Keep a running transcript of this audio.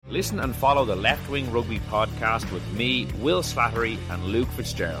Listen and follow the Left Wing Rugby podcast with me, Will Slattery, and Luke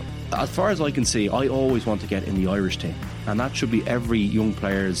Fitzgerald. As far as I can see, I always want to get in the Irish team, and that should be every young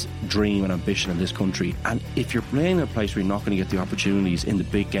player's dream and ambition in this country. And if you're playing in a place where you're not going to get the opportunities in the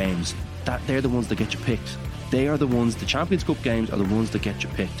big games, that they're the ones that get you picked. They are the ones, the Champions Cup games are the ones that get you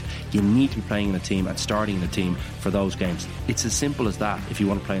picked. You need to be playing in a team and starting in a team for those games. It's as simple as that if you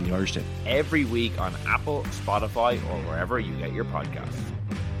want to play in the Irish team. Every week on Apple, Spotify, or wherever you get your podcasts.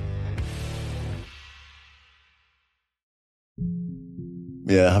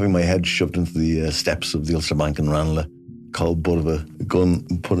 Yeah, having my head shoved into the steps of the Ulster Bank in Ranelagh, cold butt of a gun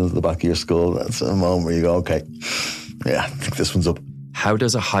put into the back of your skull, that's a moment where you go, okay, yeah, I think this one's up. How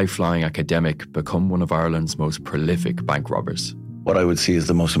does a high-flying academic become one of Ireland's most prolific bank robbers? What I would see as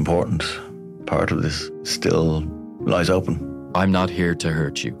the most important part of this still lies open. I'm Not Here to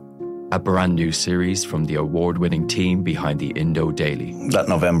Hurt You, a brand new series from the award-winning team behind the Indo Daily. That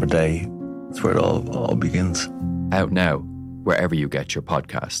November day, that's where it all begins. Out now, wherever you get your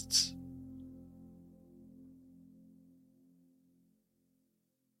podcasts.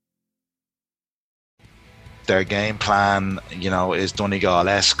 Their game plan, is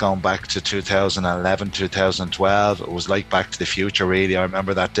Donegal-esque going back to 2011, 2012. It was like Back to the Future, really. I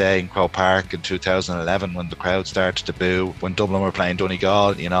remember that day in Croke Park in 2011 when the crowd started to boo when Dublin were playing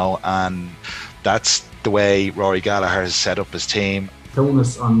Donegal, and that's the way Rory Gallagher has set up his team. The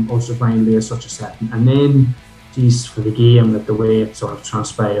onus on Ulster Brian Lee is such a setting, and then for the game, the way it sort of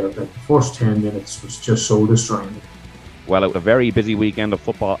transpired, the first 10 minutes was just soul destroying. Well, a very busy weekend of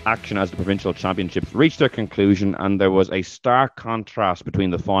football action as the provincial championships reached their conclusion, and there was a stark contrast between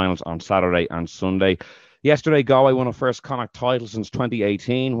the finals on Saturday and Sunday. Yesterday, Galway won a first Connacht title since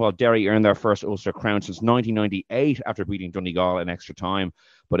 2018, while Derry earned their first Ulster crown since 1998 after beating Donegal in extra time.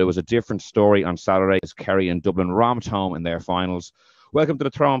 But it was a different story on Saturday as Kerry and Dublin romped home in their finals. Welcome to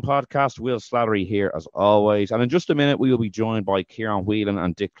the Throw-In Podcast. Will Slattery here as always. And in just a minute, we will be joined by Kieran Whelan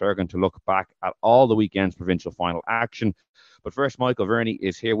and Dick Clergan to look back at all the weekend's provincial final action. But first, Michael Verney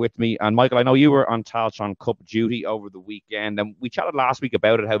is here with me. And Michael, I know you were on Tailteann Cup duty over the weekend. And we chatted last week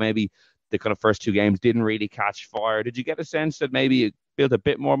about it, how maybe the kind of first two games didn't really catch fire. Did you get a sense that maybe it built a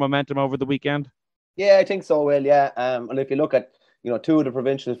bit more momentum over the weekend? Yeah, I think so, Will, yeah. And if you look at, two of the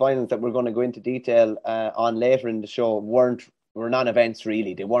provincial finals that we're going to go into detail on later in the show were non-events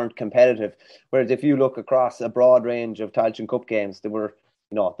really. They weren't competitive. Whereas if you look across a broad range of Tailteann Cup games, they were,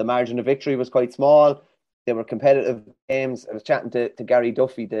 the margin of victory was quite small. They were competitive games. I was chatting to Gary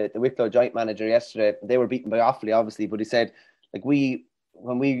Duffy, the Wicklow joint manager yesterday. They were beaten by Offaly, obviously, but he said,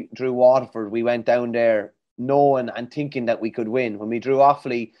 when we drew Waterford, we went down there knowing and thinking that we could win. When we drew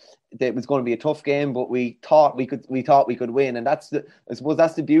Offaly, it was going to be a tough game, but we thought we could win, and I suppose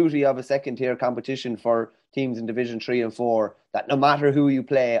that's the beauty of a second tier competition for teams in Division 3 and 4. That no matter who you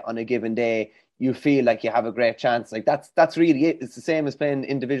play on a given day, you feel like you have a great chance. Like that's really it. It's the same as playing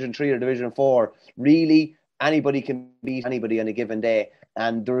in Division 3 or Division 4. Really, anybody can beat anybody on a given day,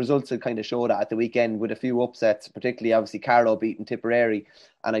 and the results have kind of showed that at the weekend with a few upsets, particularly obviously Carlow beating Tipperary,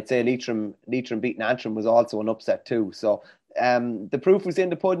 and I'd say Leitrim beating Antrim was also an upset too. So the proof was in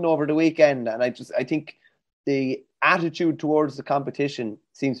the pudding over the weekend, and I think the attitude towards the competition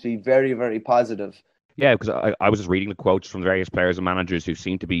seems to be very, very positive. Yeah, because I was just reading the quotes from the various players and managers who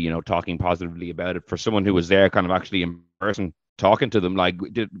seem to be, talking positively about it. For someone who was there kind of actually in person talking to them,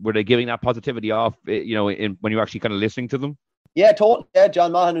 were they giving that positivity off, when you were actually kind of listening to them? Yeah, totally. Yeah,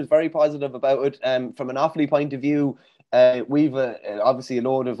 John Mahan was very positive about it. From an Offaly point of view, we've obviously a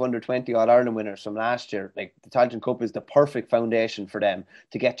load of under-20 All-Ireland winners from last year. Like the Tailteann Cup is the perfect foundation for them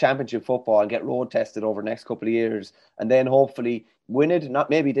to get championship football and get road tested over the next couple of years, and then hopefully win it. Not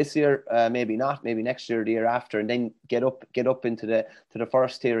maybe this year, maybe not, maybe next year, the year after, and then get up into the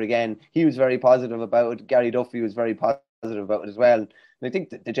first tier again. He was very positive about it. Gary Duffy was very positive about it as well. And I think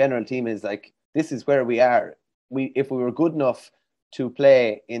that the general team is like, this is where we are. If we were good enough to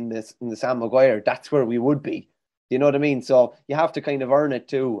play in the Sam Maguire, that's where we would be. You know what I mean? So you have to kind of earn it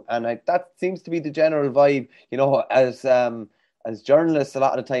too. And that seems to be the general vibe, as journalists, a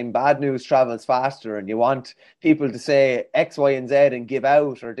lot of the time, bad news travels faster and you want people to say X, Y, and Z and give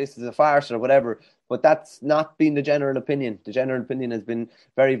out, or this is a farce or whatever. But that's not been the general opinion. The general opinion has been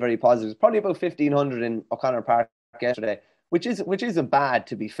very, very positive. It's probably about 1,500 in O'Connor Park yesterday, which isn't bad,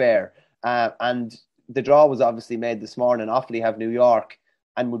 to be fair. And the draw was obviously made this morning. Offaly have New York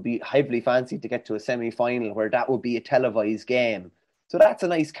and would be heavily fancied to get to a semi-final where that would be a televised game. So that's a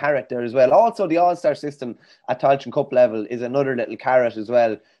nice carrot there as well. Also, the All-Star system at Tailteann Cup level is another little carrot as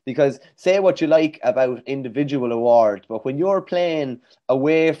well, because say what you like about individual awards, but when you're playing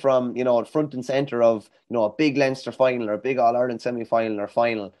away from, front and centre of, a big Leinster final or a big All-Ireland semi-final or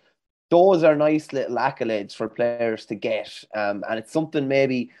final, those are nice little accolades for players to get. And it's something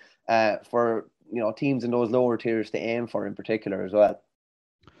maybe for, teams in those lower tiers to aim for in particular as well.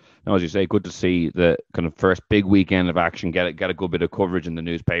 Now, as you say, good to see the kind of first big weekend of action get a good bit of coverage in the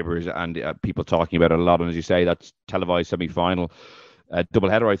newspapers and people talking about it a lot. And as you say, that's televised semi-final.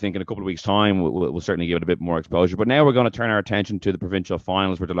 Doubleheader, I think, in a couple of weeks' time will certainly give it a bit more exposure. But now we're going to turn our attention to the provincial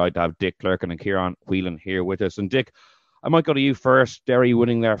finals. We're delighted to have Dick Clerkin and Kieran Whelan here with us. And Dick, I might go to you first. Derry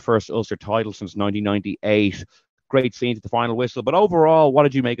winning their first Ulster title since 1998. Great scene to the final whistle. But overall, what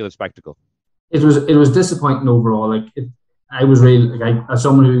did you make of the spectacle? It was disappointing overall. I was really, as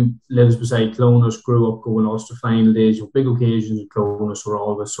someone who lives beside Clonus, grew up going Ulster final days. Big occasions at Clonus were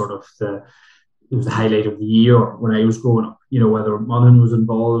always sort of the highlight of the year when I was growing up. Whether Monaghan was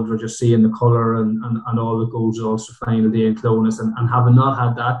involved or just seeing the colour and all that goes to Ulster final day in Clonus, and having not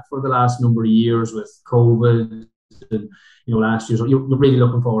had that for the last number of years with COVID and last year, so you're really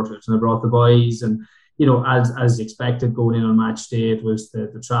looking forward to it. And I brought the boys, and as expected, going in on match day, it was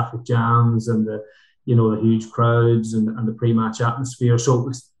the traffic jams and the huge crowds and the pre-match atmosphere. So it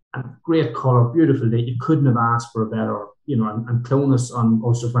was a great colour, beautiful day. You couldn't have asked for a better, and Clonus on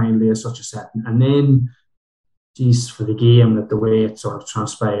Ulster final day is such a setting. And then, for the game, that the way it sort of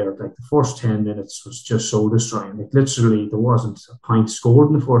transpired, the first 10 minutes was just so destroying. Literally, there wasn't a point scored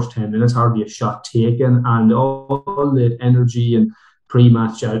in the first 10 minutes, hardly a shot taken, and all the energy and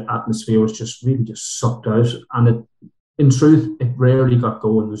pre-match atmosphere was just sucked out. And in truth, it rarely got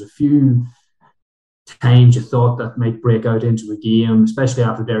going. There's a few times you thought that might break out into a game, especially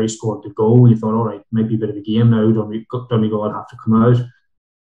after Derry scored the goal. You thought, all right, might be a bit of a game now. Donegal will have to come out.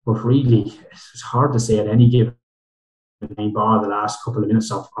 But really, it's hard to say at any given bar the last couple of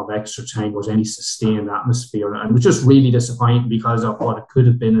minutes of extra time was any sustained atmosphere. And it was just really disappointing because of what it could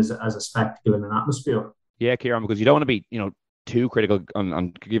have been as a spectacle and an atmosphere. Yeah, Kieran, because you don't want to be, too critical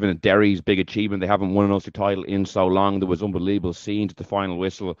on given Derry's big achievement. They haven't won an Ulster title in so long. There was unbelievable scenes at the final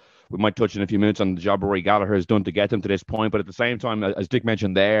whistle. We might touch in a few minutes on the job Rory Gallagher has done to get them to this point. But at the same time, as Dick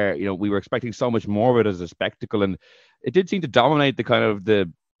mentioned there, we were expecting so much more of it as a spectacle. And it did seem to dominate the kind of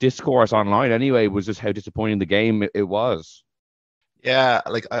the discourse online anyway, was just how disappointing the game it was. Yeah,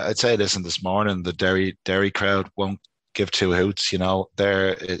 I'd say this morning, the Derry crowd won't give two hoots.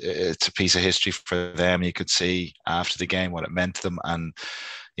 It's a piece of history for them. You could see after the game what it meant to them, and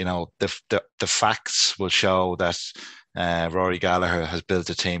the facts will show that Rory Gallagher has built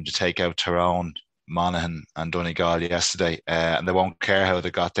a team to take out Tyrone, Monaghan and Donegal yesterday, and they won't care how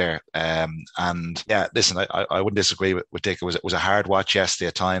they got there. And yeah, listen, I wouldn't disagree with Dick. It was a hard watch yesterday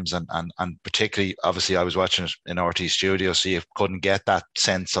at times, and particularly, obviously, I was watching it in RT Studio, so you couldn't get that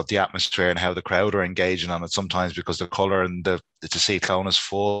sense of the atmosphere and how the crowd are engaging on it sometimes, because the colour and to see Clonus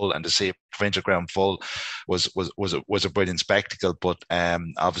full and to see provincial ground full was a brilliant spectacle. But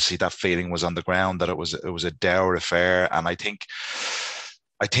obviously, that feeling was on the ground that it was a dour affair, and I think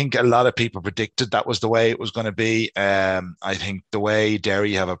a lot of people predicted that was the way it was going to be. I think the way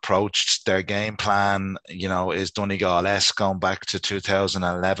Derry have approached their game plan, is Donegal-esque, going back to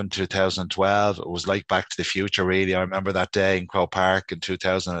 2011, 2012. It was like Back to the Future, really. I remember that day in Croke Park in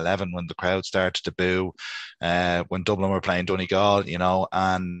 2011 when the crowd started to boo when Dublin were playing Donegal,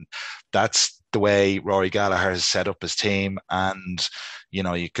 and that's the way Rory Gallagher has set up his team. And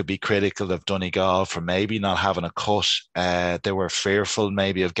you could be critical of Donegal for maybe not having a cut. They were fearful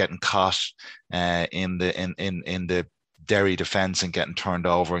maybe of getting caught in the Derry defence and getting turned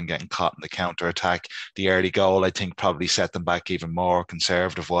over and getting caught in the counter-attack. The early goal, I think, probably set them back even more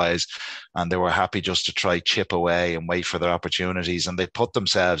conservative-wise, and they were happy just to try chip away and wait for their opportunities, and they put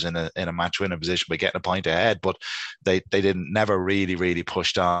themselves in a match-winning position by getting a point ahead, but they never really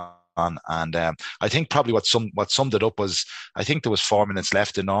pushed on. And I think probably what summed it up was, I think there was 4 minutes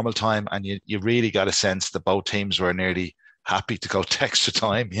left in normal time, and you really got a sense that both teams were nearly happy to go to extra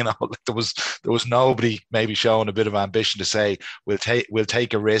time. There was nobody maybe showing a bit of ambition to say we'll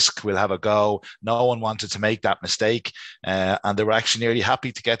take a risk, we'll have a go. No one wanted to make that mistake, and they were actually nearly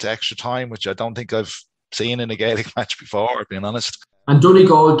happy to get to extra time, which I don't think I've seen in a Gaelic match before, being honest. And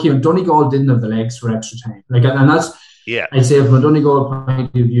Donegal didn't have the legs for extra time, and that's. Yeah, I'd say from a Donegal point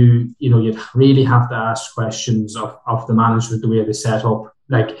of view, you'd really have to ask questions of the management, the way they set up.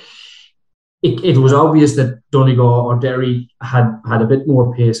 It was obvious that Donegal or Derry had a bit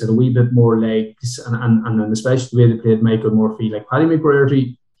more pace, had a wee bit more legs, and then especially the way they played Michael Murphy. Paddy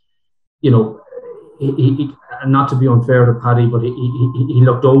McBrearty, and not to be unfair to Paddy, but he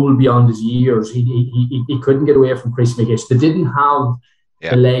looked old beyond his years. He couldn't get away from Chris McGish. They didn't have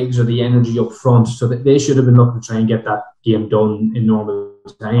the legs or the energy up front, so that they should have been looking to try and get that game done in normal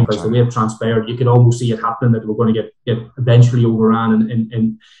time. Because the way it transpired, you could almost see it happening, that they were going to get eventually overrun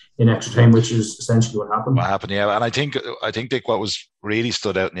in extra time, which is essentially what happened. Yeah. And I think Dick, what was really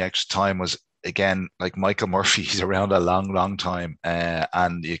stood out in the extra time was, again, like Michael Murphy, he's around a long time, and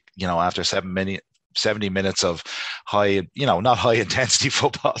after 70 minutes of high, not high intensity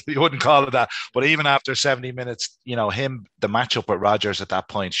football, you wouldn't call it that, but even after 70 minutes, the matchup with Rodgers at that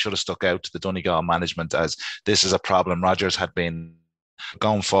point should have stuck out to the Donegal management as this is a problem. Rodgers had been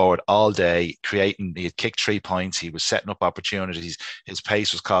going forward all day, he had kicked 3 points, he was setting up opportunities, his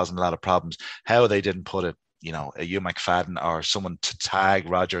pace was causing a lot of problems. How they didn't put it, a Hugh McFadden or someone to tag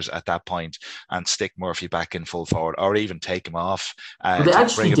Rodgers at that point and stick Murphy back in full forward, or even take him off. They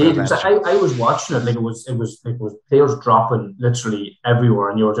actually did. I was watching it, like it was players dropping literally everywhere,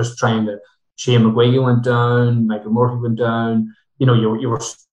 and you were just trying to. Shane McGuigan went down, Michael Murphy went down. You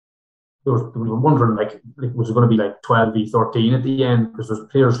were wondering like was it going to be like 12v13 at the end, because there's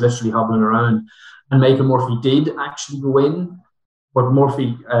players literally hobbling around, and Michael Murphy did actually go in. But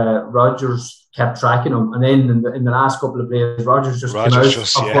Rodgers kept tracking him, and then in the last couple of plays, Rodgers came out of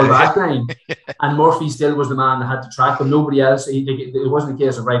full back line, and Murphy still was the man that had to track him. Nobody else. It wasn't a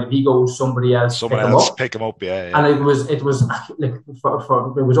case of if he goes, somebody else pick him up. Yeah. And it was like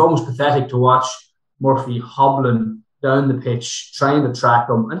it was almost pathetic to watch Murphy hobbling down the pitch, trying to track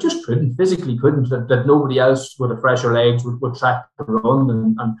him, and just physically couldn't. That nobody else with a fresher legs would track the run,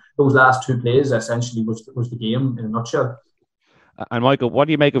 and those last 2 plays essentially was the game in a nutshell. And Michael, what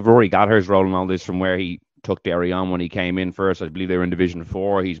do you make of Rory Gallagher's role in all this, from where he took Derry on when he came in first? I believe they were in Division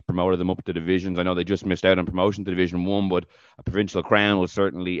 4. He's promoted them up to divisions. I know they just missed out on promotion to Division 1, but a provincial crown will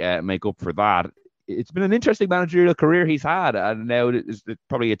certainly make up for that. It's been an interesting managerial career he's had, and now it's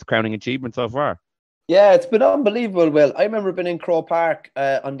probably its crowning achievement so far. Yeah, it's been unbelievable, Will. I remember being in Croke Park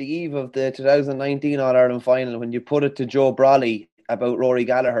on the eve of the 2019 All-Ireland final when you put it to Joe Brawley about Rory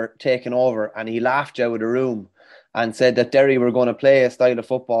Gallagher taking over, and he laughed out of the room and said that Derry were going to play a style of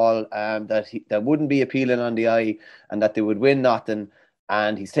football that wouldn't be appealing on the eye, and that they would win nothing.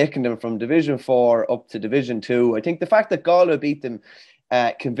 And he's taken them from Division 4 up to Division 2. I think the fact that Galway beat them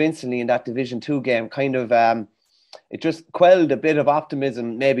convincingly in that Division 2 game kind of it just quelled a bit of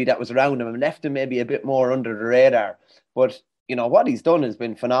optimism maybe that was around him, and left him maybe a bit more under the radar. But what he's done has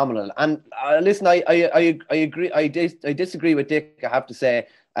been phenomenal. And listen, I agree. I disagree with Dick, I have to say,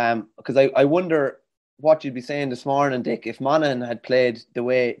 because I wonder what you'd be saying this morning, Dick, if Monaghan had played the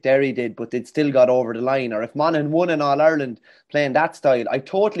way Derry did, but they'd still got over the line, or if Monaghan won in All-Ireland playing that style. I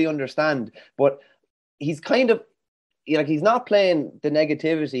totally understand, but he's kind of, he's not playing the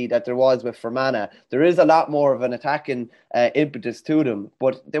negativity that there was with Fermanagh. There is a lot more of an attacking impetus to them,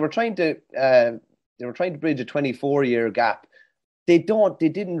 but they were trying to bridge a 24-year gap. They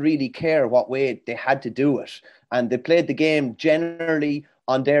didn't really care what way they had to do it, and they played the game generally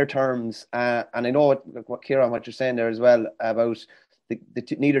on their terms, and I know what Kieran, what you're saying there as well about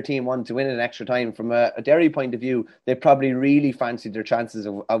neither team wanted to win in extra time. From a Derry point of view, they probably really fancied their chances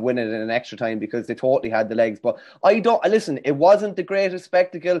of winning in an extra time because they totally had the legs. But listen, it wasn't the greatest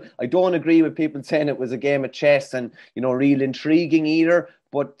spectacle. I don't agree with people saying it was a game of chess and real intriguing either.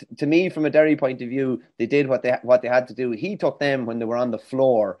 But to me, from a Derry point of view, they did what they had to do. He took them when they were on the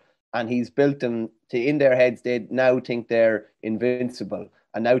floor, and he's built them to, in their heads, they now think they're invincible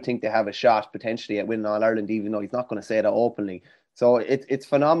and now think they have a shot potentially at winning All-Ireland, even though he's not going to say that openly. So it's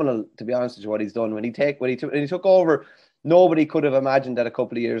phenomenal, to be honest with you, what he's done. When he took over, nobody could have imagined that a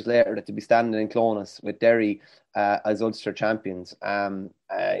couple of years later that to be standing in Clones with Derry as Ulster champions.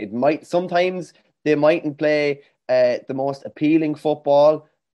 Sometimes they mightn't play the most appealing football.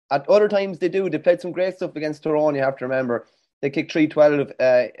 At other times they do. They played some great stuff against Tyrone, you have to remember. They kicked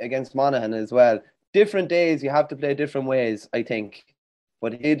 3-12 against Monaghan as well. Different days, you have to play different ways, I think.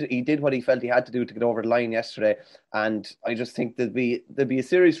 But he did what he felt he had to do to get over the line yesterday. And I just think there'll be a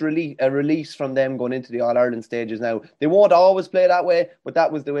serious release from them going into the All-Ireland stages now. They won't always play that way, but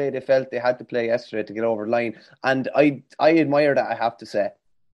that was the way they felt they had to play yesterday to get over the line. And I admire that, I have to say.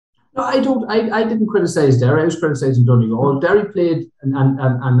 No, I don't. I didn't criticise Derry. I was criticising Donegal. Derry played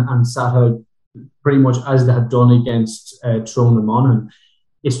and sat out pretty much as they had done against Tyrone and Monaghan.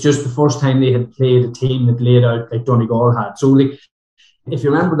 It's just the first time they had played a team that laid out like Donegal had. So, if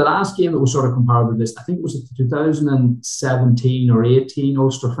you remember the last game, it was sort of comparable to this. I think it was the 2017 or 18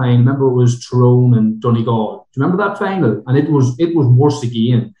 Ulster final. Remember, it was Tyrone and Donegal. Do you remember that final? And it was worse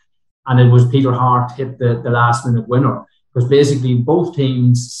again. And it was Peter Hart hit the last minute winner. because basically both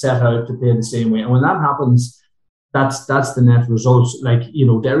teams set out to play the same way. And when that happens, that's the net results. Like,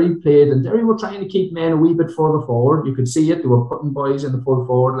 Derry played, and Derry were trying to keep men a wee bit further forward. You could see it. They were putting boys in the full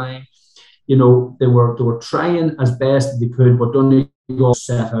forward line. They were trying as best they could, but Donegal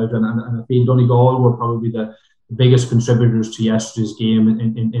set out, and I feel Donegal were probably the biggest contributors to yesterday's game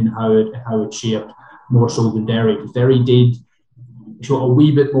in how it shaped, more so than Derry, because Derry did show a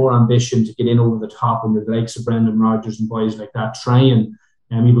wee bit more ambition to get in over the top, and the likes of Brendan Rodgers and boys like that trying,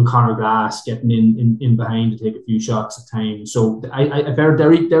 even Conor Glass getting in behind to take a few shots at times. So I heard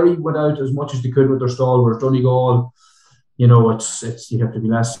Derry went out as much as they could with their stalwarts. Donegal, it's you have to be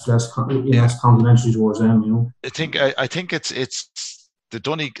less complimentary towards them. I think it's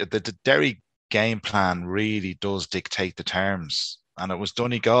the Derry game plan really does dictate the terms, and it was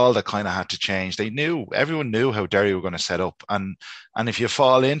Donegal that kind of had to change. Everyone knew how Derry were going to set up, and if you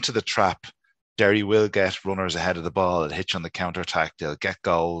fall into the trap, Derry will get runners ahead of the ball. They'll hit you on the counter attack. They'll get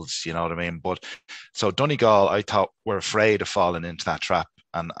goals. You know what I mean? But so Donegal, I thought, were afraid of falling into that trap,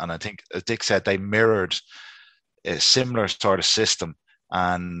 and I think, as Dick said, they mirrored a similar sort of system,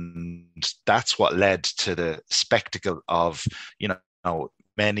 and that's what led to the spectacle of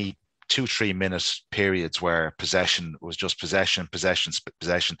many 2-3 minute periods where possession was just possession.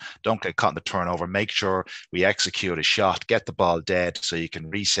 Don't get caught in the turnover. Make sure we execute a shot, get the ball dead so you can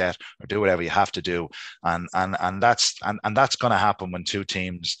reset or do whatever you have to do, and that's going to happen when two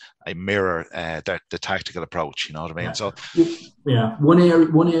teams mirror the tactical approach. You know what I mean? Yeah. So one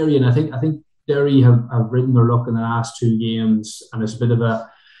area, and I think Derry have ridden their luck in the last two games, and it's a bit of the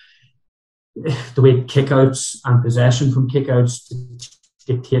way kickouts and possession from kickouts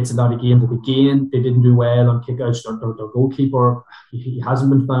dictates a lot of games. Again, they didn't do well on kickouts. Their goalkeeper, he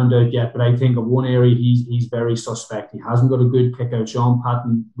hasn't been found out yet, but I think of one area he's very suspect. He hasn't got a good kickout. Sean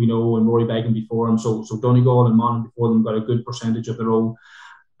Patton, we know, and Rory Beggan before him. So Donegal and Monaghan before them got a good percentage of their own,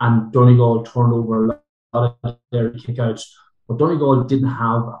 and Donegal turned over a lot of their kickouts. But Donegal didn't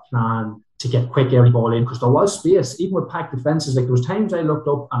have a plan to get quick early ball in, because there was space, even with packed defences. Like, there was times I looked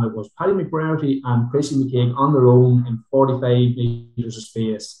up and it was Paddy McBrearty and Chrissy McCaig on their own in 45 metres of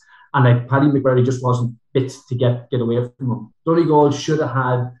space, and like Paddy McBrearty just wasn't fit to get away from them. Donegal should have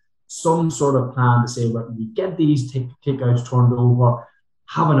had some sort of plan to say, well, we get these kickouts turned over,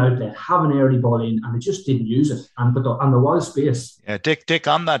 have an outlet, have an early ball in, and they just didn't use it. And there was space. Yeah, Dick,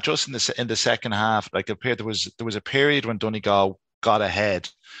 on that, just in the second half, like, there was a period when Donegal got ahead,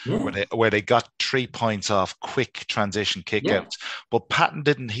 where they got 3 points off quick transition kickouts, but Patton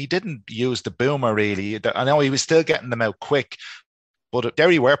didn't use the boomer really. I know he was still getting them out quick, but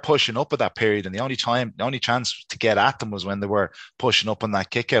Derry were pushing up at that period, and the only chance to get at them was when they were pushing up on that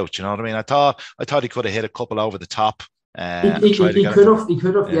kick out. You know what I mean? I thought he could have hit a couple over the top. He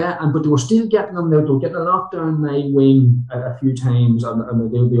could have, but they were still getting them out. They were getting a lockdown my wing a few times on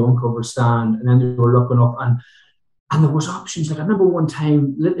the uncovered stand, and then they were looking up, and there was options. Like, I remember one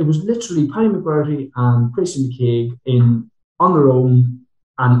time, it was literally Paddy McBrearty and Christy McCaig on their own,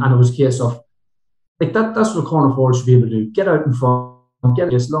 and it was a case of, like, that's what a corner forward should be able to do. Get out in front,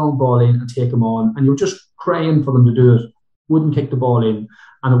 get this long ball in and take them on, and you were just crying for them to do it. Wouldn't kick the ball in,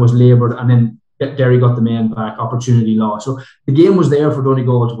 and it was laboured, and then Derry got the man back, opportunity lost. So the game was there for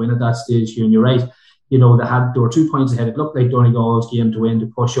Donegal to win at that stage here, and you're right. They were 2 points ahead. It looked like Donegal's game to win, to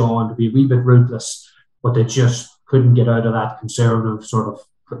push on, to be a wee bit ruthless, but they just couldn't get out of that conservative sort of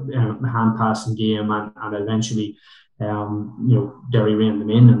hand passing game, and eventually, Derry reined them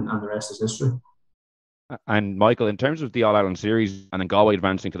in, and the rest is history. And Michael, in terms of the All-Ireland series, and then Galway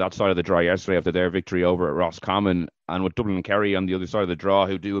advancing to that side of the draw yesterday after their victory over at Roscommon, and with Dublin and Kerry on the other side of the draw,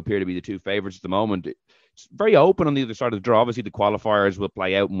 who do appear to be the two favourites at the moment, it's very open on the other side of the draw. Obviously, the qualifiers will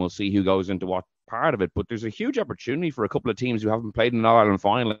play out, and we'll see who goes into what part of it. But there's a huge opportunity for a couple of teams who haven't played in an All-Ireland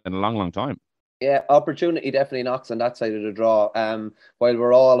final in a long, long time. Yeah, opportunity definitely knocks on that side of the draw. While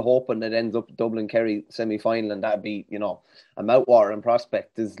we're all hoping it ends up Dublin Kerry semi-final, and that'd be, a mouth-watering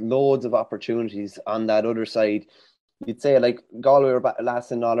prospect, there's loads of opportunities on that other side. You'd say, like, Galway were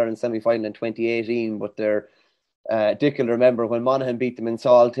last in All-Ireland semi-final in 2018, but Dick will remember when Monaghan beat them in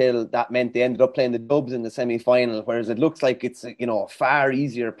Salt Hill, that meant they ended up playing the Dubs in the semi-final, whereas it looks like it's a far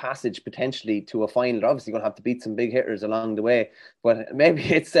easier passage potentially to a final. They're obviously going to have to beat some big hitters along the way, but maybe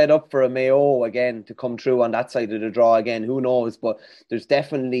it's set up for a Mayo again to come through on that side of the draw again. Who knows? But there's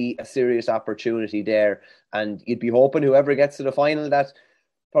definitely a serious opportunity there, and you'd be hoping whoever gets to the final, that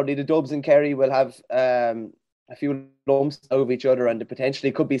probably the Dubs and Kerry will have a few lumps out of each other, and they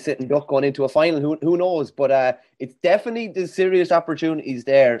potentially could be sitting duck going into a final. Who knows? But it's definitely the serious opportunities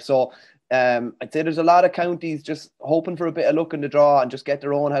there. So I'd say there's a lot of counties just hoping for a bit of luck in the draw and just get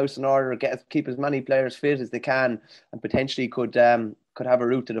their own house in order, keep as many players fit as they can, and potentially could have a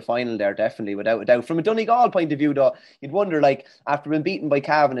route to the final there, definitely, without a doubt. From a Donegal point of view, though, you'd wonder, like, after being beaten by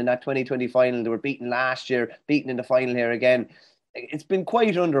Cavan in that 2020 final, they were beaten last year, beaten in the final here again. It's been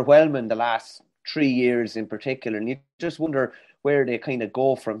quite underwhelming the last 3 years in particular, and you just wonder where they kind of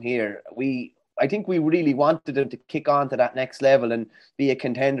go from here. I think we really wanted them to kick on to that next level and be a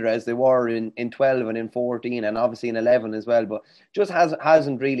contender as they were in 12 and in 14 and obviously in 11 as well, but just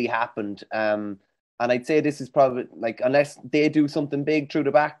hasn't really happened. And I'd say this is probably, like, unless they do something big through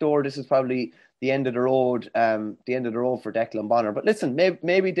the back door, this is probably the end of the road for Declan Bonner. But listen,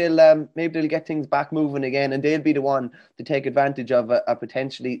 maybe they'll get things back moving again, and they'll be the one to take advantage of a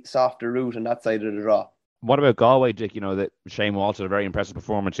potentially softer route on that side of the draw. What about Galway, Dick? You know, that Shane Walsh had a very impressive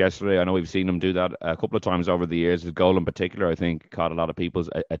performance yesterday. I know we've seen him do that a couple of times over the years. His goal in particular, I think, caught a lot of people's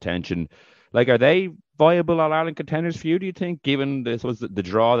attention. Like, are they viable All-Ireland contenders for you, do you think, given this was the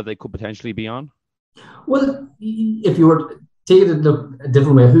draw that they could potentially be on? Well, if you were to take it a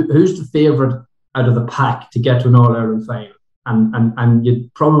different way, who's the favourite out of the pack to get to an All-Ireland final? And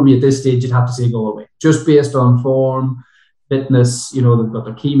you'd probably at this stage you'd have to say Galway, just based on form, fitness. You know, they've got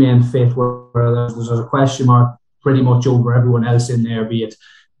their key men fit, where there's a question mark pretty much over everyone else in there, be it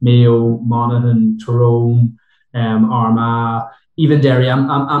Mayo, Monaghan, Tyrone, Armagh, even Derry.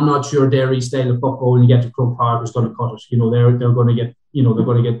 I'm not sure Derry's style of football when you get to Croke Park is going to cut it. You know, they're going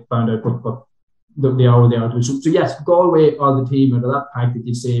to get found out, but they are what they are. So yes, Galway are the team out of that pack that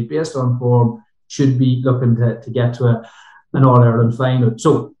you say, based on form, should be looking to get to an All-Ireland final.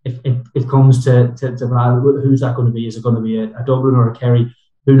 So if it comes to who's that going to be? Is it going to be a Dublin or a Kerry?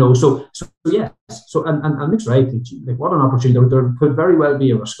 Who knows? So yes. So and Nick's right. Like, what an opportunity. There could very well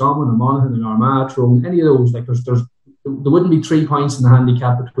be a Roscommon, a Monaghan, an Armagh, Tyrone, any of those. Like, there wouldn't be 3 points in the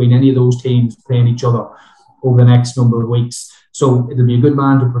handicap between any of those teams playing each other over the next number of weeks. So it'll be a good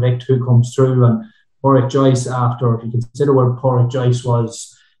man to predict who comes through. And Pádraig Joyce, after, if you consider where Pádraig Joyce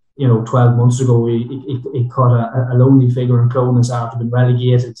was, 12 months ago, he caught a lonely figure in Clones after being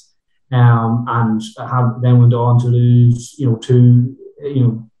relegated, and then went on to lose, two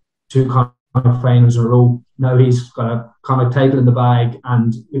Connacht finals in a row. Now he's got a Connacht title in the bag,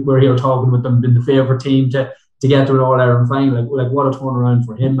 and we're here talking about them being the favourite team to get to an All-Ireland final. Like what a turnaround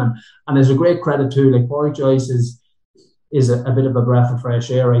for him, and there's a great credit to, like, Pádraig Joyce is a bit of a breath of fresh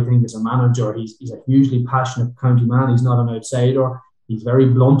air, I think, as a manager. He's a hugely passionate county man. He's not an outsider. He's very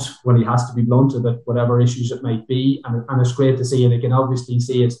blunt when he has to be blunt about whatever issues it might be, and it's great to see. And I can obviously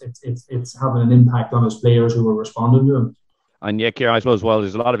see it's having an impact on his players who are responding to him. And yeah, Ciara, I suppose, well,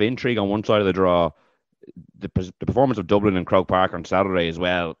 there's a lot of intrigue on one side of the draw. The performance of Dublin and Croke Park on Saturday as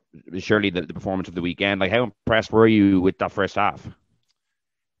well. Surely the performance of the weekend. Like, how impressed were you with that first half?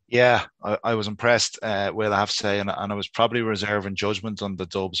 Yeah, I was impressed, Will, I have to say, and I was probably reserving judgment on the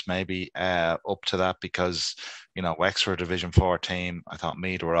Dubs maybe up to that, because, Wexford Division 4 team, I thought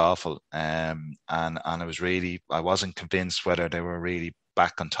Meath were awful, and I wasn't convinced whether they were really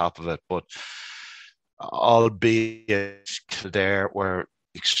back on top of it, but albeit Kildare were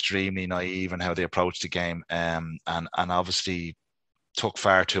extremely naive in how they approached the game, and obviously took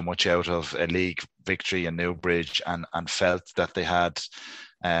far too much out of a league victory in Newbridge, and felt that they had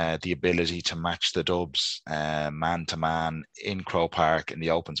the ability to match the Dubs man to man in Croke Park in the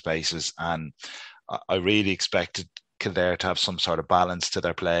open spaces. And I really expected Kildare to have some sort of balance to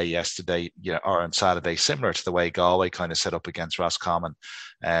their play yesterday, or on Saturday, similar to the way Galway kind of set up against Roscommon,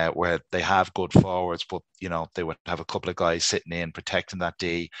 where they have good forwards, but they would have a couple of guys sitting in protecting that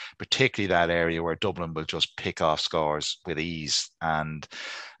D, particularly that area where Dublin will just pick off scores with ease. And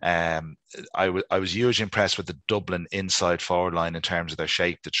I was hugely impressed with the Dublin inside forward line in terms of their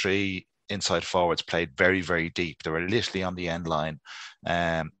shape. The 3 inside forwards played very, very deep. They were literally on the end line,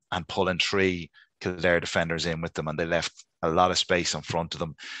 and pulling 3 Kildare defenders in with them, and they left a lot of space in front of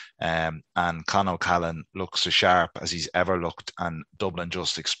them. And Conor O'Callaghan looks as sharp as he's ever looked, and Dublin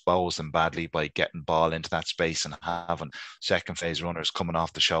just exposed them badly by getting ball into that space and having second phase runners coming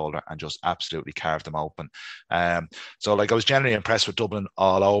off the shoulder and just absolutely carved them open. So I was generally impressed with Dublin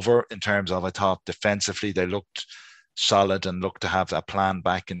all over, in terms of, I thought defensively they looked solid and looked to have that plan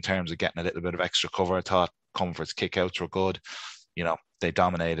back in terms of getting a little bit of extra cover. I thought Comfort's kickouts were good. They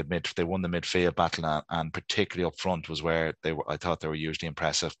dominated they won the midfield battle, and particularly up front was where I thought they were hugely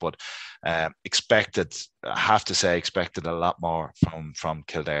impressive. But expected a lot more from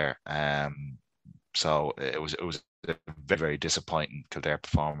Kildare. So it was a very, very disappointing Kildare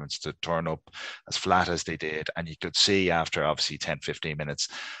performance to turn up as flat as they did. And you could see after obviously 10-15 minutes,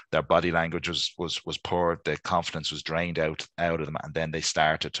 their body language was poor. The confidence was drained out of them. And then they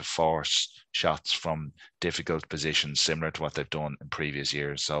started to force shots from difficult positions, similar to what they've done in previous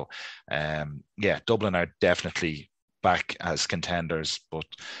years. So, Dublin are definitely back as contenders, but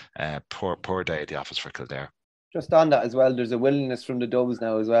poor day at the office for Kildare. Just on that as well, there's a willingness from the Dubs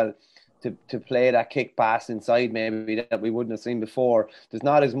now as well to play that kick pass inside maybe that we wouldn't have seen before. There's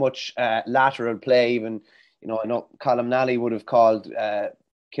not as much lateral play. Even, I know Colm Nally would have called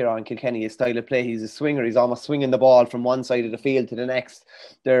Kieran Kilkenny his style of play. He's a swinger. He's almost swinging the ball from one side of the field to the next.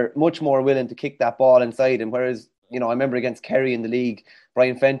 They're much more willing to kick that ball inside. And whereas, I remember against Kerry in the league,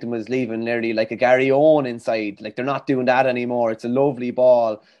 Brian Fenton was leaving nearly like a Gary Owen inside. Like, they're not doing that anymore. It's a lovely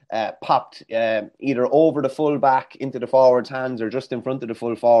ball popped either over the full back into the forward's hands or just in front of the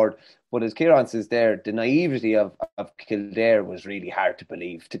full forward. But as Kieran says there, the naivety of Kildare was really hard to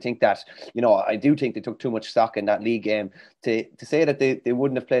believe. To think that, I do think they took too much stock in that league game. To say that they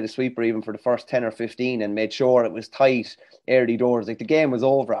wouldn't have played a sweeper even for the first 10 or 15 and made sure it was tight early doors. Like, the game was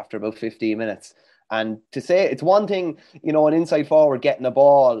over after about 15 minutes. And to say it's one thing, an inside forward getting a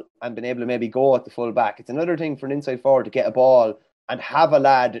ball and being able to maybe go at the full back. It's another thing for an inside forward to get a ball and have a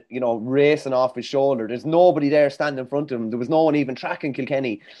lad, racing off his shoulder. There's nobody there standing in front of him. There was no one even tracking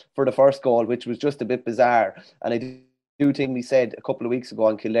Kilkenny for the first goal, which was just a bit bizarre. And I do think we said a couple of weeks ago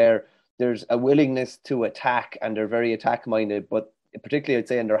on Kildare, there's a willingness to attack and they're very attack-minded, but particularly I'd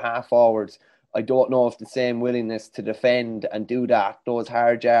say in their half forwards, I don't know if the same willingness to defend and do those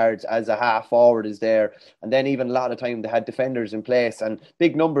hard yards as a half forward is there. And then even a lot of time they had defenders in place and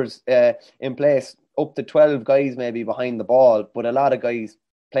big numbers in place, up to 12 guys maybe behind the ball, but a lot of guys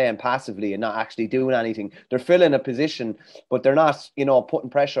playing passively and not actually doing anything. They're filling a position, but they're not, putting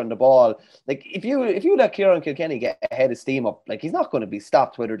pressure on the ball. Like, if you let Kieran Kilkenny get ahead of steam up, like, he's not going to be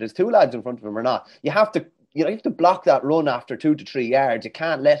stopped whether there's two lads in front of him or not. You have to block that run after 2 to 3 yards. You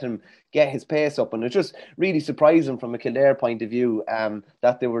can't let him get his pace up. And it's just really surprising from a Kildare point of view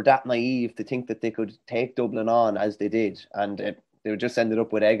that they were that naive to think that they could take Dublin on as they did. And they just ended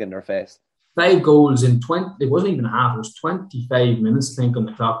up with egg in their face. 5 goals in 20, it wasn't even half, it was 25 minutes, I think, on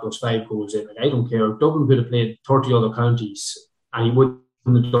the clock, those 5 goals in. Like, I don't care. Dublin could have played 30 other counties and he wouldn't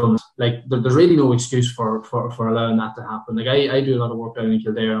have done it. Like, there's really no excuse for allowing that to happen. Like, I do a lot of work down in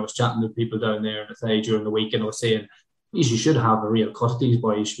Kildare. I was chatting to people down there during the week and I was saying, you should have a real cut at these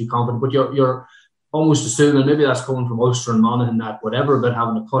boys. You should be confident. But you're almost assuming, maybe that's coming from Ulster and Monaghan, that whatever about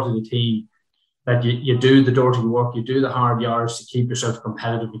having a cut of the team, that you do the dirty work, you do the hard yards to keep yourself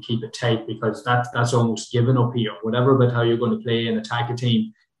competitive and keep it tight, because that's almost given up here. Whatever about how you're going to play and attack a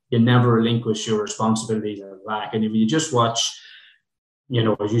team, you never relinquish your responsibilities at the back. And if you just watch,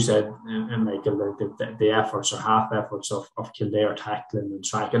 as you said, and Michael, the efforts or half efforts of Kildare tackling and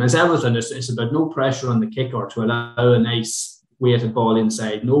tracking, it's everything. It's about no pressure on the kicker to allow a nice weighted ball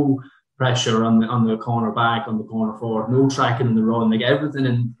inside, no pressure on the corner back, on the corner forward, no tracking in the run. Like,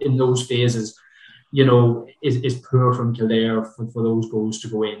 everything in those phases, is poor from Kildare for those goals to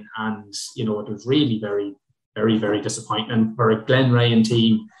go in. And, it was really very, very, very disappointing. And for a Glen Ryan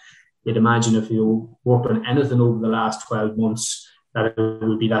team, you'd imagine if you worked on anything over the last 12 months, that it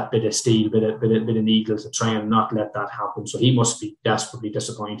would be that bit of steel, bit of eagle to try and not let that happen. So he must be desperately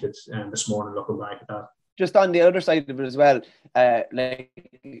disappointed this morning looking back at that. Just on the other side of it as well, like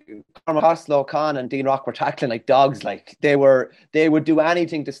Cormac Oslo, Khan and Dean Rock were tackling like dogs. Like, they would do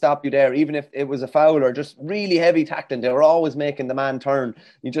anything to stop you there, even if it was a foul or just really heavy tackling. They were always making the man turn.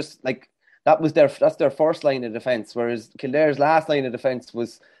 You just, like, that's their first line of defence, whereas Kildare's last line of defence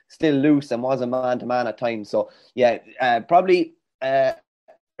was still loose and was a man-to-man at times. So, probably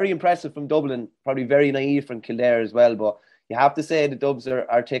very impressive from Dublin, probably very naive from Kildare as well. But you have to say the Dubs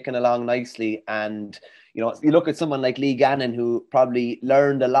are ticking along nicely. And, you look at someone like Lee Gannon, who probably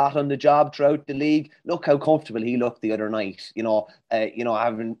learned a lot on the job throughout the league. Look how comfortable he looked the other night,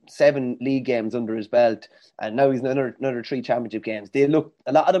 having 7 league games under his belt. And now he's another 3 championship games. A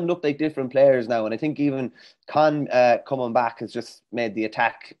lot of them look like different players now. And I think even Con coming back has just made the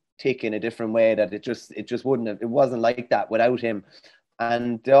attack tick in a different way, that it wasn't like that without him.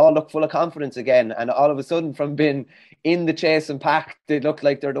 And they all look full of confidence again. And all of a sudden, from being in the chase and pack, they look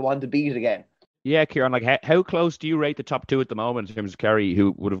like they're the one to beat again. Yeah, Kieran, like, how close do you rate the top 2 at the moment in terms of Kerry,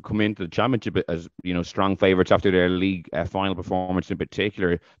 who would have come into the championship as, strong favourites after their league final performance in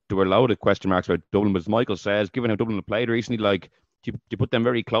particular? There were a load of question marks about Dublin, but as Michael says, given how Dublin have played recently, like, do you put them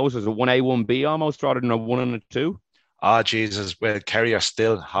very close as a 1A, 1B almost, rather than a 1 and a 2? Oh, Jesus. Well, Kerry are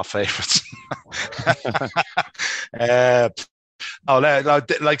still half favourites.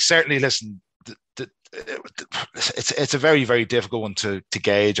 Certainly, listen, it's a very, very difficult one to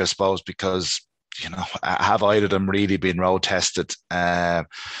gauge, I suppose, because, have either of them really been road tested?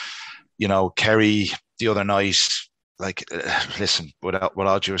 Kerry the other night, listen, with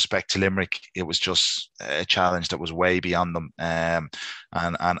all due respect to Limerick, it was just a challenge that was way beyond them. And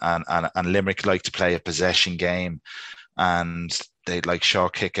Limerick like to play a possession game, and they'd like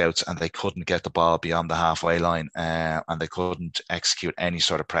short kickouts, and they couldn't get the ball beyond the halfway line, and they couldn't execute any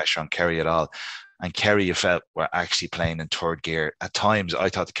sort of pressure on Kerry at all. And Kerry, you felt, were actually playing in third gear. At times, I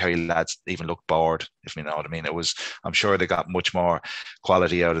thought the Kerry lads even looked bored, if you know what I mean. I'm sure they got much more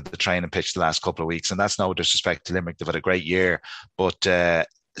quality out of the training pitch the last couple of weeks. And that's no disrespect to Limerick. They've had a great year. But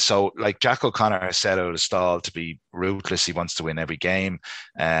so, like Jack O'Connor has set out a stall to be ruthless. He wants to win every game.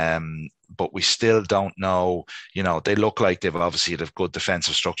 But we still don't know. They look like they've obviously had a good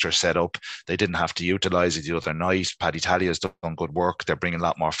defensive structure set up. They didn't have to utilise it the other night. Paddy Talia's done good work. They're bringing a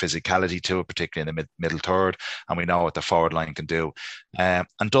lot more physicality to it, particularly in the middle third. And we know what the forward line can do. And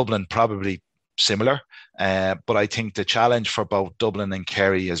Dublin probably similar. But I think the challenge for both Dublin and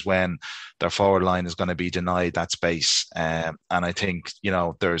Kerry is when their forward line is going to be denied that space. And I think,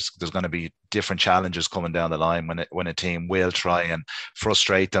 there's going to be different challenges coming down the line when a team will try and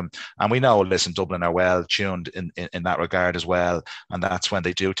frustrate them. And we know, listen, Dublin are well tuned in that regard as well. And that's when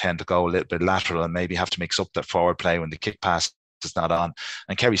they do tend to go a little bit lateral and maybe have to mix up their forward play when the kick pass is not on.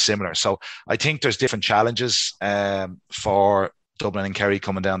 And Kerry similar. So I think there's different challenges for Dublin and Kerry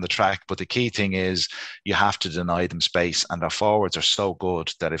coming down the track, but the key thing is you have to deny them space, and their forwards are so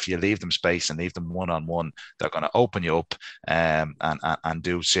good that if you leave them space and leave them one-on-one, they're going to open you up and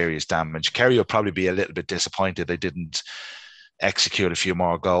do serious damage. Kerry will probably be a little bit disappointed they didn't execute a few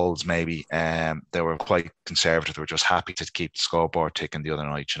more goals maybe. They were quite conservative. They were just happy to keep the scoreboard ticking the other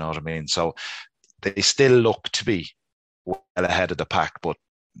night, you know what I mean? So they still look to be well ahead of the pack, but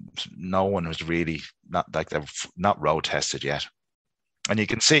no one was really they've not road tested yet. And you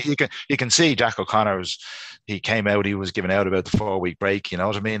can see Jack O'Connor he came out, he was giving out about the 4-week break, you know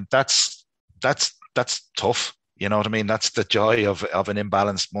what I mean? That's tough. You know what I mean? That's the joy of an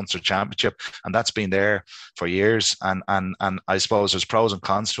imbalanced Munster Championship, and that's been there for years. And I suppose there's pros and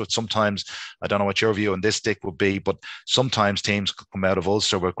cons to it. Sometimes, I don't know what your view on this, Dick, would be, but sometimes teams come out of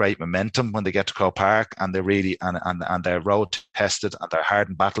Ulster with great momentum when they get to Croke Park, and they really and they're road tested and they're hard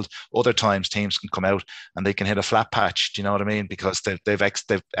and battled. Other times teams can come out and they can hit a flat patch. Do you know what I mean? Because they've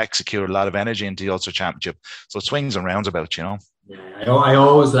executed a lot of energy into the Ulster Championship. So it swings and roundabouts, you know. Yeah, I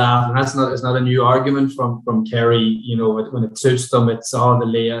always laugh, and it's not a new argument from Kerry. You know, when it suits them, it's all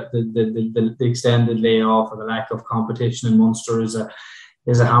the extended layoff and the lack of competition in Munster is a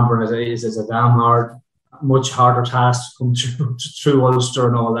hamper, is a damn much harder task to come through Ulster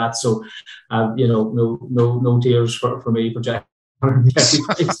and all that. So, no tears for me for Jack.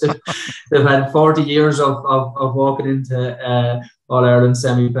 They've had 40 years of walking into All-Ireland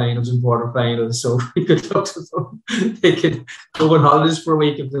semi-finals and quarter-finals, so we could look to them. They could go on holidays for a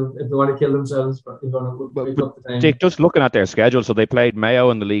week if they want to kill themselves. But Dick, just looking at their schedule, so they played Mayo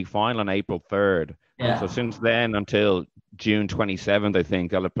in the league final on April 3rd. Yeah. So since then until June 27th, I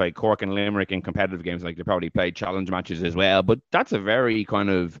think they'll have played Cork and Limerick in competitive games. Like, they probably played challenge matches as well. But that's a very kind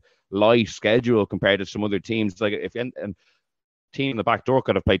of light schedule compared to some other teams. Like, and team in the back door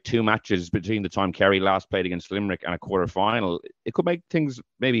could have played 2 matches between the time Kerry last played against Limerick and a quarter final. It could make things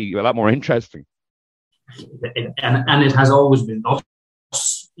maybe a lot more interesting. And it has always been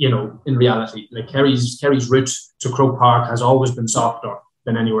us, in reality. Like, Kerry's route to Croke Park has always been softer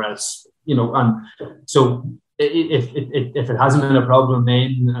than anywhere else, and so if it hasn't been a problem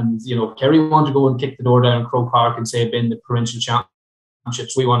then, and Kerry want to go and kick the door down Croke Park and say been the provincial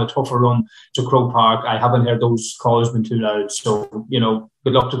championships, we want a tougher run to Croke Park. I haven't heard those calls been too loud, so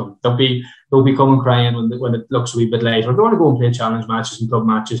good luck to them. They'll be coming crying when it looks a wee bit later. If they want to go and play challenge matches and club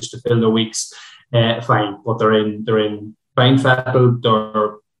matches to fill their weeks, fine. But they're in fine fettle,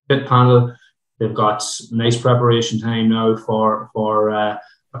 they're fit panel. They've got nice preparation time now for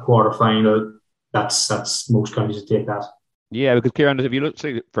a quarter final. That's most counties to take that. Yeah, because Kieran, if you look,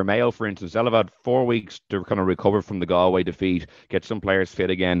 say, for Mayo, for instance, they'll have had 4 weeks to kind of recover from the Galway defeat, get some players fit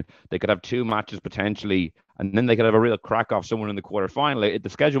again. They could have 2 matches potentially, and then they could have a real crack off someone in the quarter final. The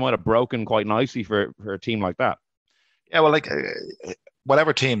schedule might have broken quite nicely for a team like that. Yeah, well,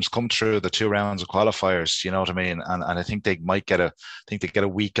 whatever teams come through the 2 rounds of qualifiers, you know what I mean, and I think they might get a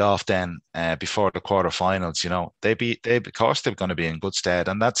week off then before the quarterfinals. Of course they're going to be in good stead,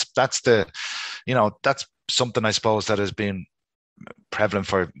 and that's something I suppose that has been prevalent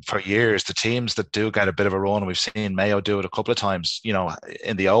for years. The teams that do get a bit of a run, we've seen Mayo do it a couple of times,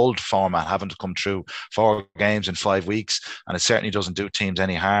 in the old format, having to come through 4 games in 5 weeks, and it certainly doesn't do teams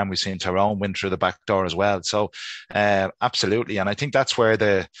any harm. We've seen Tyrone win through the back door as well. So absolutely. And I think that's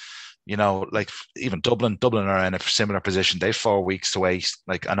where like even Dublin are in a similar position. They've 4 weeks to wait.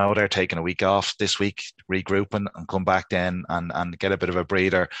 Like, I know they're taking a week off this week, regrouping, and come back then and get a bit of a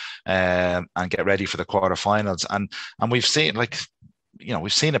breather and get ready for the quarterfinals. And we've seen,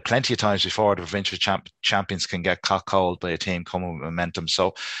 we've seen it plenty of times before. The provincial champions can get caught cold by a team coming with momentum.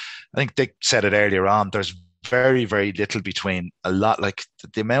 So I think Dick said it earlier on, there's very, very little between the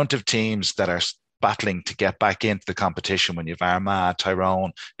amount of teams that are battling to get back into the competition. When you've Armagh,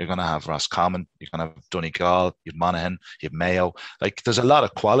 Tyrone, you're going to have Roscommon, you're going to have Donegal, you've Monaghan, you've Mayo. Like, there's a lot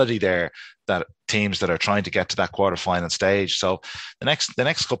of quality there, that teams that are trying to get to that quarterfinal stage. So the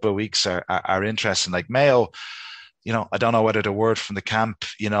next couple of weeks are interesting. Like Mayo, I don't know whether the word from the camp,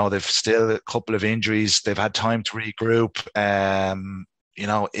 they've still a couple of injuries. They've had time to regroup.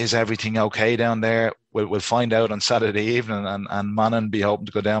 Is everything okay down there? We'll find out on Saturday evening, and Monaghan be hoping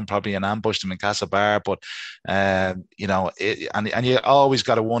to go down probably and ambush them in Castlebar. But and you always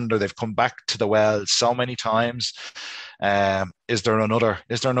got to wonder. They've come back to the well so many times. Is there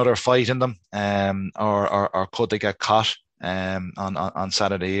another fight in them, or could they get caught on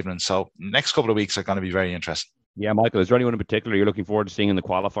Saturday evening? So next couple of weeks are going to be very interesting. Yeah, Michael, is there anyone in particular you're looking forward to seeing in the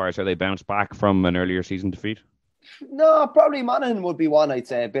qualifiers, how they bounce back from an earlier season defeat? No, probably Monaghan would be one, I'd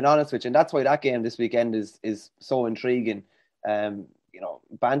say, being honest with you. And that's why that game this weekend is so intriguing.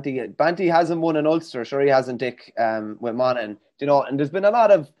 Banty hasn't won in Ulster. Sure, he hasn't, Dick, with Monaghan. And there's been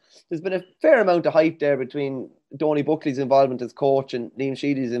a fair amount of hype there between Donny Buckley's involvement as coach and Liam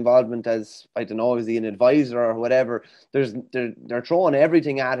Sheedy's involvement as, I don't know, is he an advisor or whatever. They're throwing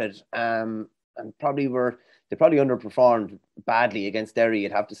everything at it. And they probably underperformed badly against Derry,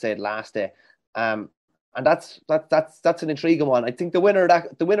 you'd have to say, last day. And that's an intriguing one. I think the winner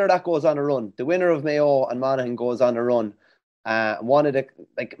that goes on a run, the winner of Mayo and Monaghan goes on a run.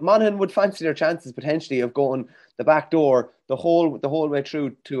 Monaghan would fancy their chances potentially of going the back door the whole way through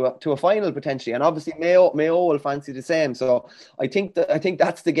to a final potentially, and obviously Mayo will fancy the same. So I think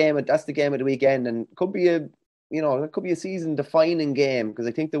that's the game of the weekend, and could be it could be a season defining game, because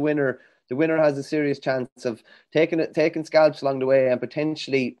I think the winner has a serious chance of taking scalps along the way and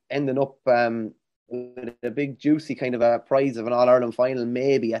potentially ending up with a big juicy kind of a prize of an All-Ireland final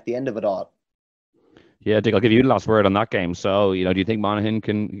maybe at the end of it all. Yeah, Dick, I'll give you the last word on that game. So, do you think Monaghan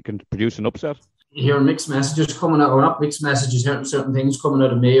can produce an upset? Hear mixed messages coming out, or not mixed messages, certain things coming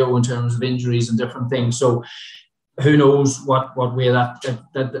out of Mayo in terms of injuries and different things. So who knows what way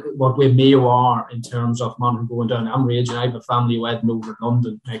Mayo are in terms of Monaghan going down. I'm raging. I have a family wedding over in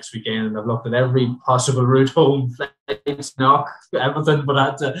London next weekend, and I've looked at every possible route home, flights, everything, but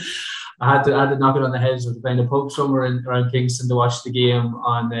I had to knock it on the head with find a pub somewhere around Kingston to watch the game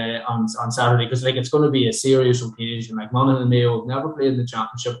on Saturday, because it's going to be a serious occasion. Like, Monaghan and Mayo have never played in the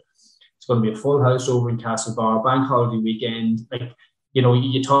championship. It's going to be a full house over in Castlebar, bank holiday weekend.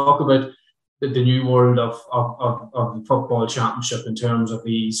 You talk about the new world of the football championship in terms of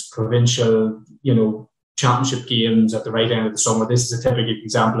these provincial, championship games at the right end of the summer. This is a typical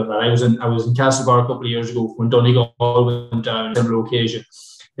example of that. I was in Castlebar a couple of years ago when Donegal went down, similar occasion.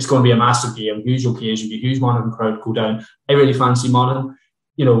 It's going to be a massive game, huge occasion, a huge Monaghan crowd go down. I really fancy Monaghan.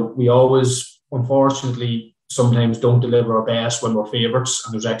 We always, unfortunately, sometimes don't deliver our best when we're favourites,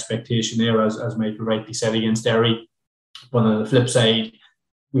 and there's expectation there, as Michael rightly said, against Derry. But on the flip side,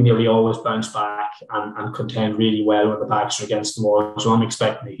 we nearly always bounce back and contend really well when the backs are against the wall. So I'm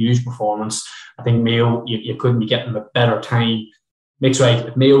expecting a huge performance. I think Mayo, you couldn't be getting a better time. Mick's right.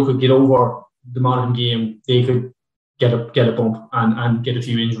 If Mayo could get over the Monaghan game, they could get a bump and get a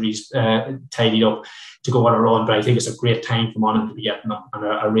few injuries tidied up to go on a run. But I think it's a great time for Monaghan to be getting them, and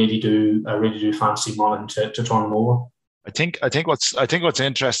I really do fancy Monaghan to turn them over. I think what's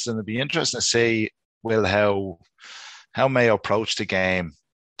interesting, it'd be interesting to see, Will, how Mayo approach the game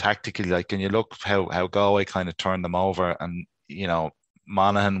tactically. Like, when you look how Galway kind of turned them over, and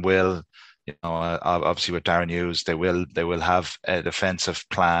Monaghan will, obviously with Darren Hughes, they will have a defensive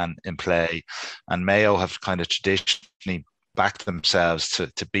plan in play, and Mayo have kind of traditionally backed themselves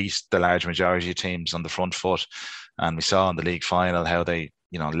to beat the large majority of teams on the front foot. And we saw in the league final how they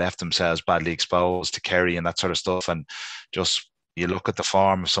left themselves badly exposed to Kerry and that sort of stuff. And just, you look at the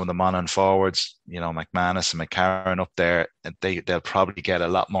form of some of the Monaghan forwards, McManus and McCarron up there, they'll probably get a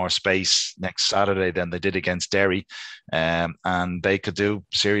lot more space next Saturday than they did against Derry, and they could do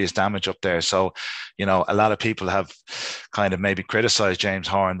serious damage up there. So, a lot of people have kind of maybe criticised James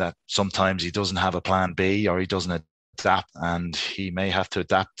Horan that sometimes he doesn't have a plan B, or he doesn't adapt, and he may have to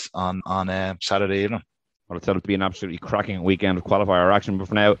adapt on Saturday evening. Well, it's set up to be an absolutely cracking weekend of qualifier action. But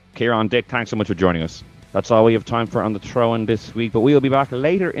for now, Kieran, Dick, thanks so much for joining us. That's all we have time for on the throw-in this week. But we'll be back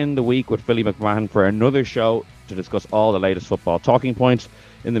later in the week with Philly McMahon for another show to discuss all the latest football talking points.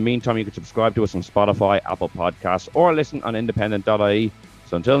 In the meantime, you can subscribe to us on Spotify, Apple Podcasts, or listen on independent.ie.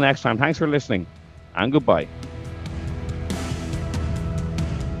 So until next time, thanks for listening and goodbye.